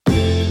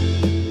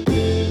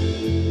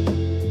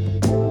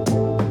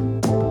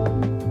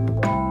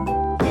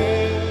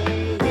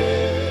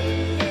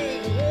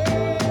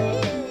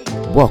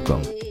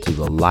Welcome to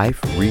the Life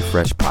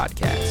Refresh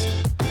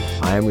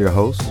Podcast. I am your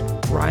host,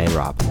 Ryan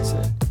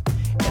Robinson,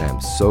 and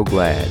I'm so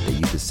glad that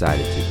you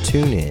decided to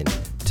tune in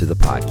to the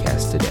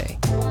podcast today.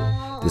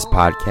 This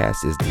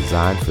podcast is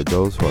designed for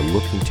those who are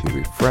looking to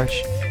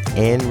refresh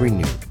and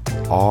renew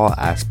all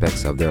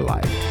aspects of their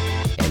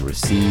life and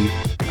receive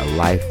a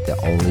life that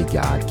only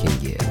God can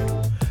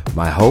give.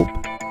 My hope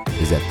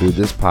is that through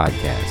this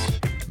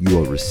podcast, you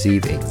will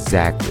receive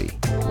exactly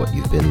what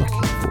you've been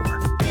looking for.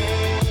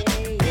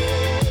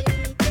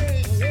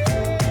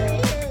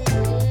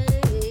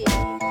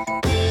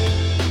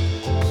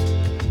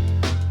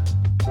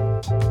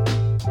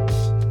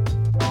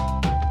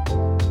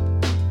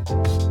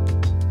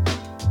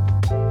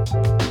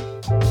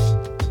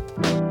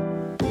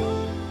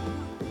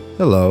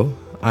 Hello,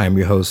 I am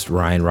your host,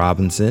 Ryan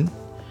Robinson,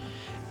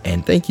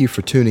 and thank you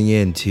for tuning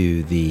in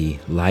to the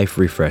Life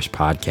Refresh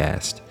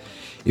Podcast.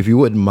 If you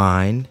wouldn't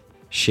mind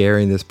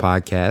sharing this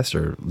podcast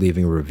or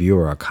leaving a review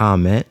or a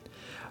comment,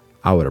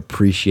 I would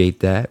appreciate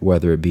that,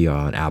 whether it be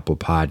on Apple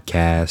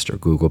Podcast or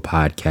Google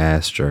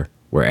Podcast or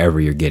wherever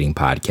you're getting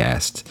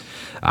podcasts.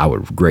 I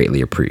would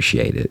greatly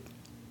appreciate it.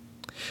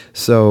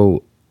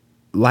 So,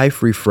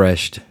 Life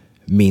Refreshed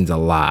means a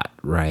lot,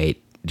 right?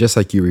 Just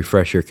like you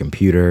refresh your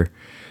computer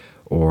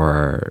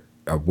or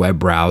a web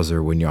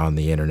browser when you're on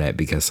the internet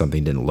because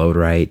something didn't load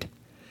right,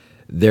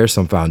 there's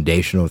some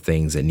foundational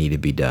things that need to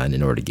be done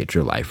in order to get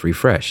your life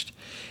refreshed.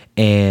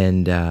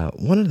 And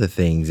one of the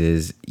things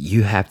is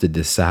you have to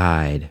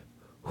decide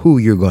who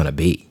you're going to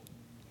be.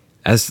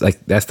 That's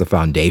the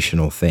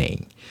foundational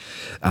thing.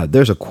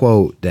 There's a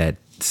quote that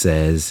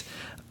says,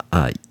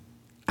 I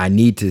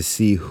need to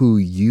see who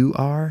you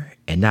are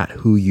and not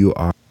who you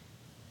are.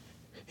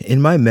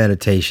 In my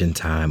meditation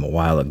time a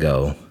while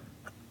ago,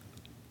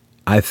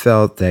 I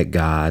felt that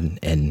God,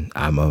 and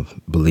I'm a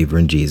believer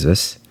in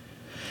Jesus,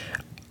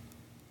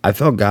 I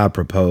felt God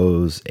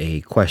propose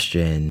a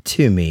question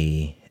to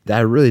me that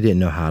I really didn't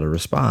know how to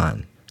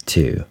respond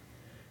to.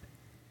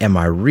 Am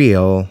I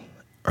real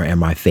or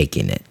am I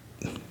faking it?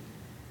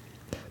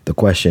 The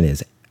question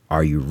is,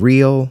 are you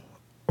real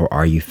or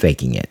are you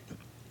faking it?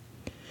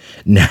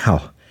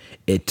 Now,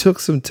 it took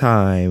some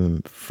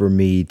time for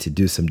me to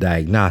do some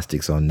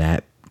diagnostics on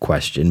that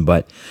question,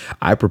 but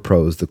I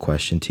propose the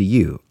question to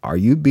you. Are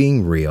you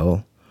being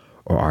real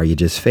or are you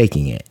just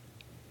faking it?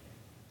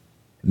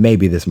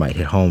 Maybe this might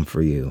hit home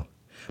for you.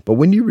 But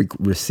when you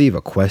receive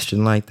a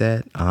question like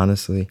that,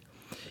 honestly,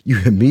 you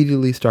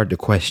immediately start to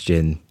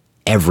question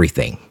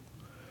everything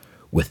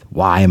with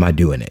why am I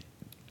doing it?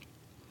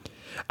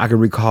 I can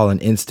recall an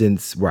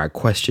instance where I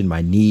questioned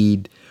my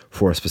need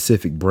for a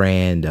specific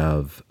brand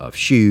of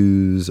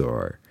shoes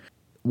or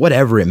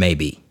whatever it may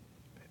be.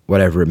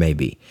 Whatever it may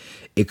be.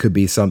 It could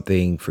be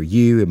something for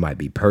you. It might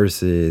be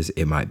purses.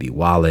 It might be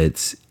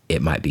wallets.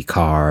 It might be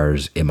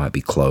cars. It might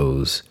be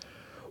clothes.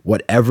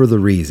 Whatever the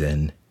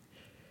reason,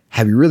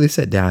 have you really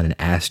sat down and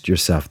asked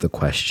yourself the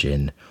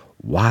question,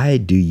 why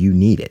do you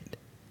need it?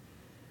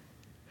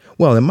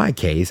 Well, in my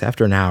case,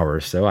 after an hour or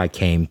so, I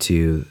came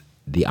to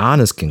the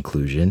honest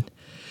conclusion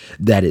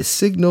that it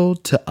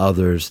signaled to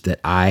others that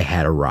I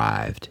had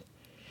arrived.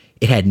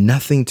 It had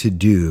nothing to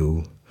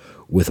do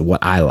with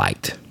what I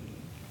liked.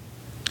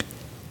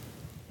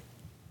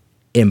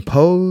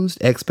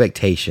 Imposed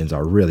expectations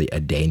are really a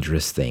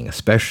dangerous thing,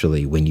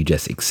 especially when you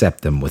just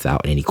accept them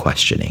without any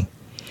questioning.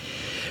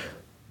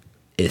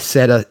 They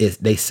set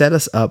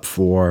us up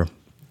for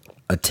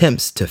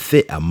attempts to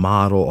fit a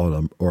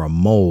model or a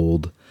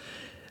mold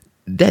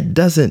that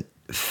doesn't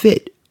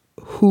fit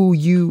who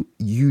you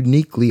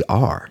uniquely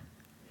are.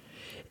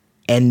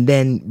 And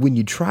then when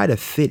you try to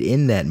fit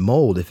in that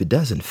mold, if it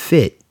doesn't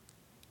fit,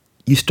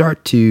 you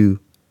start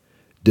to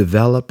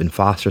develop and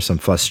foster some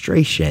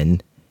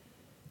frustration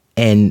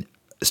and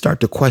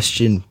start to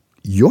question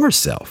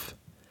yourself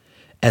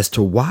as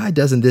to why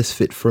doesn't this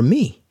fit for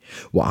me?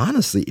 Well,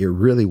 honestly, it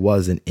really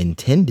wasn't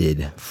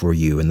intended for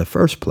you in the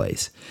first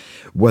place.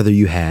 Whether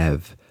you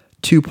have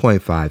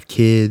 2.5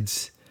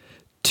 kids,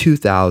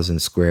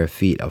 2,000 square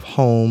feet of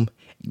home,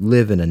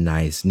 live in a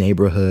nice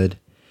neighborhood,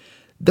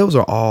 those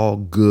are all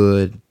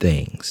good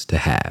things to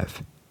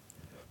have.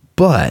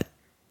 But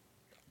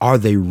are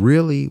they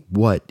really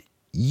what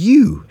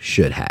you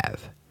should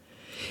have?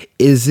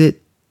 Is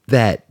it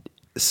that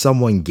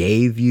someone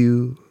gave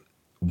you,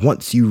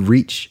 once you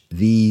reach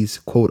these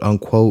quote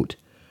unquote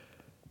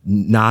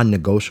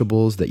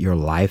non-negotiables, that your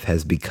life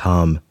has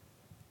become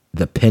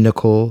the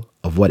pinnacle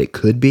of what it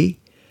could be?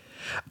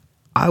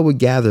 I would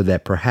gather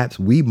that perhaps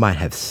we might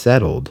have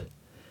settled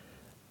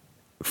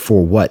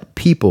for what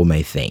people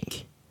may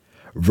think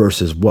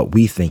versus what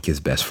we think is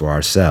best for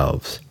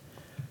ourselves.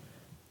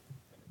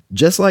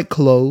 Just like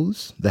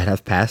clothes that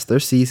have passed their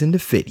season to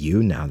fit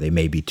you, now they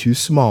may be too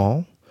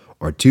small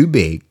or too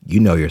big, you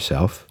know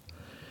yourself,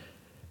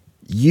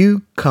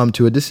 you come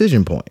to a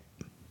decision point,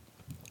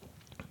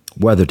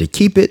 whether to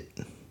keep it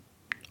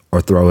or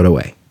throw it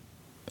away.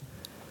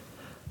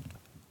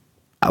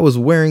 I was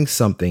wearing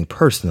something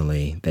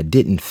personally that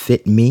didn't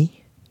fit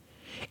me,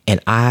 and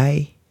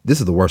this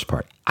is the worst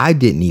part, I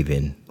didn't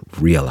even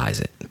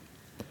realize it.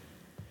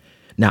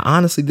 Now,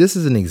 honestly, this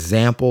is an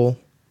example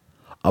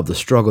of the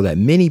struggle that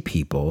many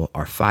people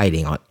are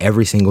fighting on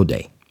every single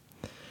day.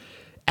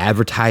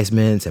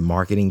 Advertisements and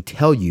marketing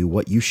tell you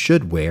what you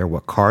should wear,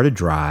 what car to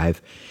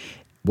drive,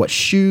 what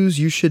shoes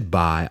you should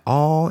buy,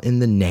 all in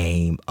the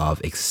name of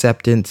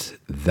acceptance,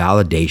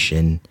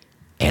 validation,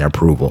 and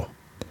approval.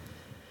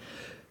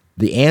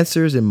 The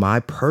answers in my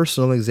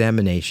personal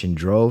examination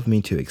drove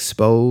me to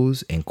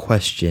expose and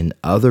question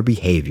other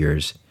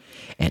behaviors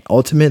and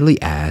ultimately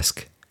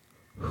ask,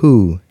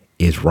 who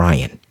is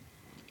Ryan?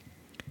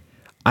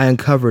 I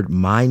uncovered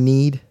my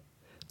need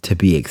to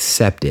be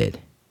accepted.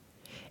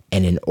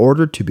 And in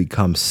order to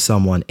become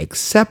someone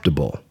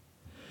acceptable,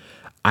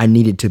 I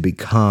needed to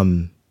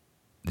become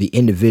the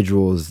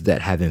individuals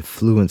that have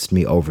influenced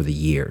me over the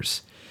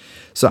years.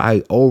 So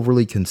I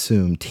overly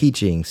consumed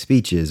teaching,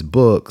 speeches,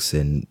 books,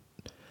 and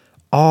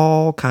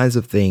all kinds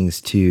of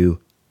things to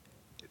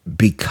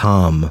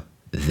become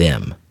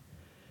them.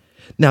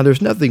 Now,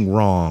 there's nothing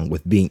wrong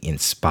with being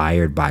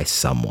inspired by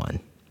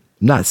someone.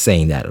 I'm not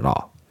saying that at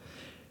all.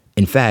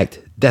 In fact,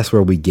 that's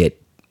where we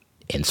get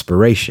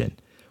inspiration.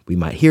 We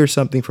might hear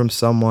something from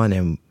someone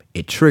and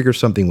it triggers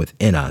something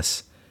within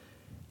us.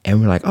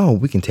 And we're like, oh,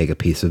 we can take a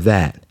piece of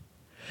that.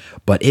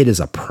 But it is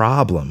a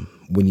problem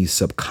when you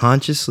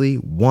subconsciously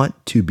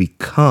want to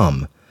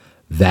become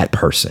that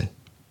person.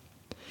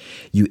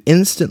 You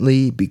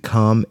instantly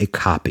become a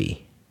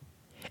copy,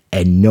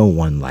 and no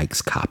one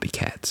likes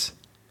copycats.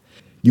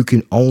 You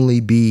can only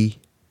be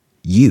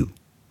you.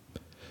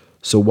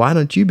 So why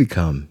don't you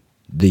become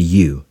the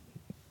you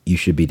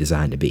should be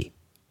designed to be?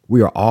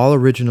 We are all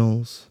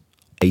originals,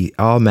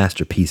 all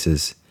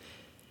masterpieces,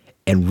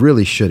 and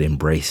really should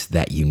embrace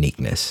that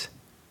uniqueness.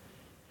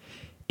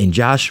 In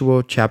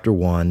Joshua chapter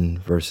 1,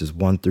 verses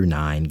 1 through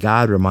 9,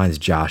 God reminds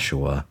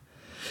Joshua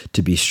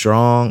to be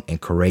strong and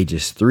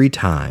courageous 3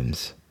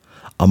 times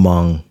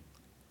among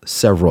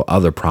several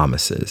other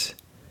promises.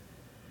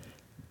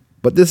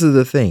 But this is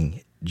the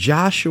thing.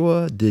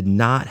 Joshua did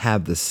not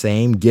have the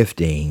same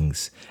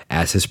giftings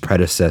as his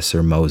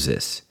predecessor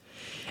Moses.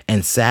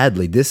 And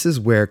sadly, this is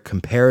where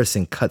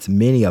comparison cuts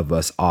many of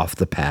us off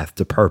the path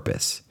to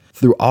purpose.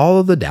 Through all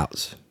of the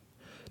doubts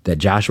that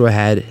Joshua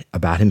had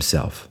about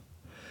himself,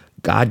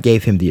 God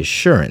gave him the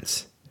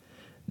assurance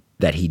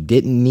that he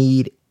didn't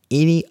need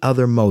any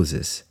other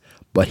Moses,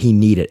 but he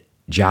needed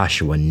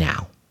Joshua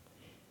now.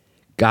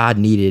 God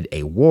needed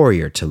a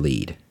warrior to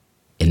lead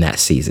in that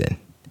season,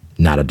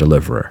 not a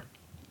deliverer.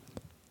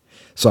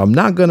 So I'm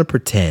not going to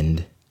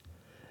pretend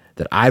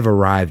that I've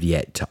arrived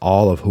yet to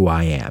all of who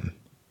I am,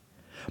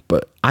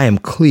 but I am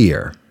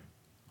clear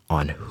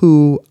on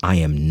who I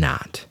am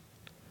not.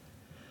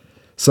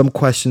 Some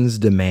questions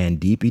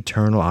demand deep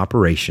eternal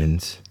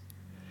operations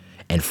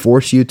and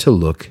force you to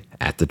look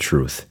at the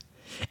truth.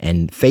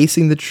 And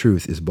facing the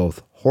truth is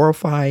both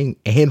horrifying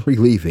and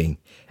relieving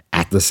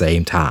at the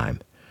same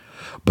time.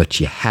 But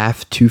you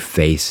have to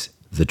face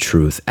the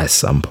truth at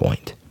some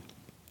point.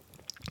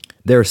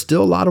 There is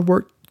still a lot of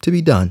work to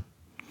be done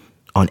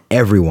on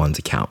everyone's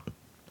account.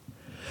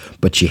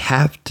 But you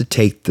have to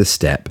take the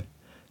step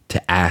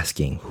to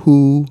asking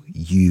who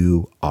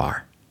you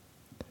are.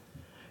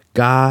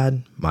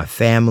 God, my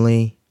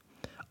family,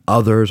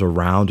 others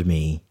around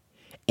me,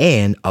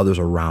 and others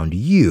around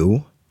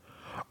you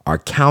are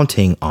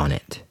counting on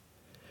it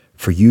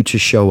for you to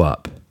show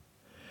up.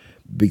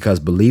 Because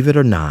believe it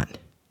or not,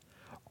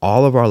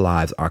 all of our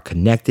lives are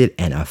connected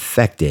and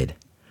affected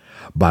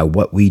by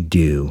what we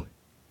do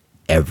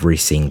every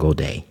single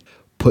day.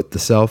 Put the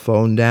cell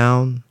phone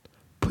down,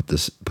 put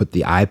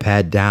the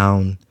iPad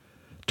down,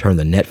 turn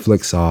the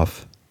Netflix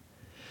off,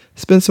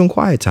 spend some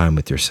quiet time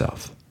with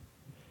yourself,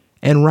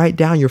 and write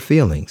down your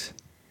feelings.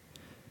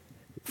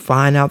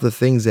 Find out the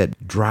things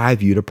that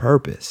drive you to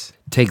purpose.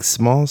 Take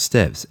small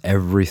steps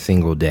every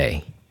single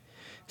day.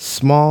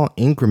 Small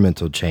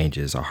incremental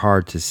changes are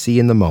hard to see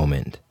in the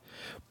moment,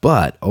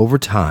 but over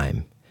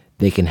time,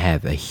 they can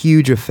have a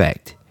huge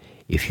effect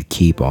if you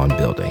keep on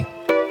building.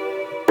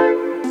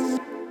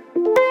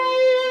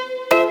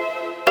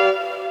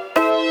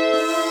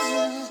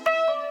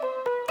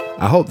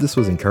 I hope this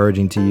was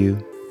encouraging to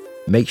you.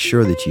 Make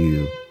sure that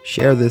you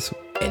share this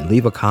and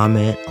leave a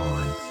comment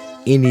on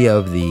any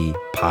of the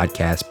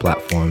podcast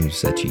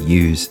platforms that you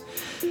use.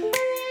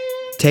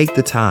 Take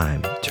the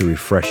time to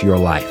refresh your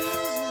life.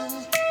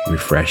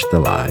 Refresh the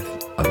life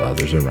of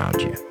others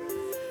around you.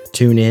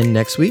 Tune in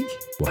next week.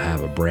 We'll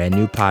have a brand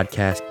new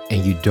podcast,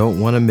 and you don't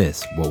want to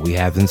miss what we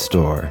have in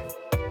store.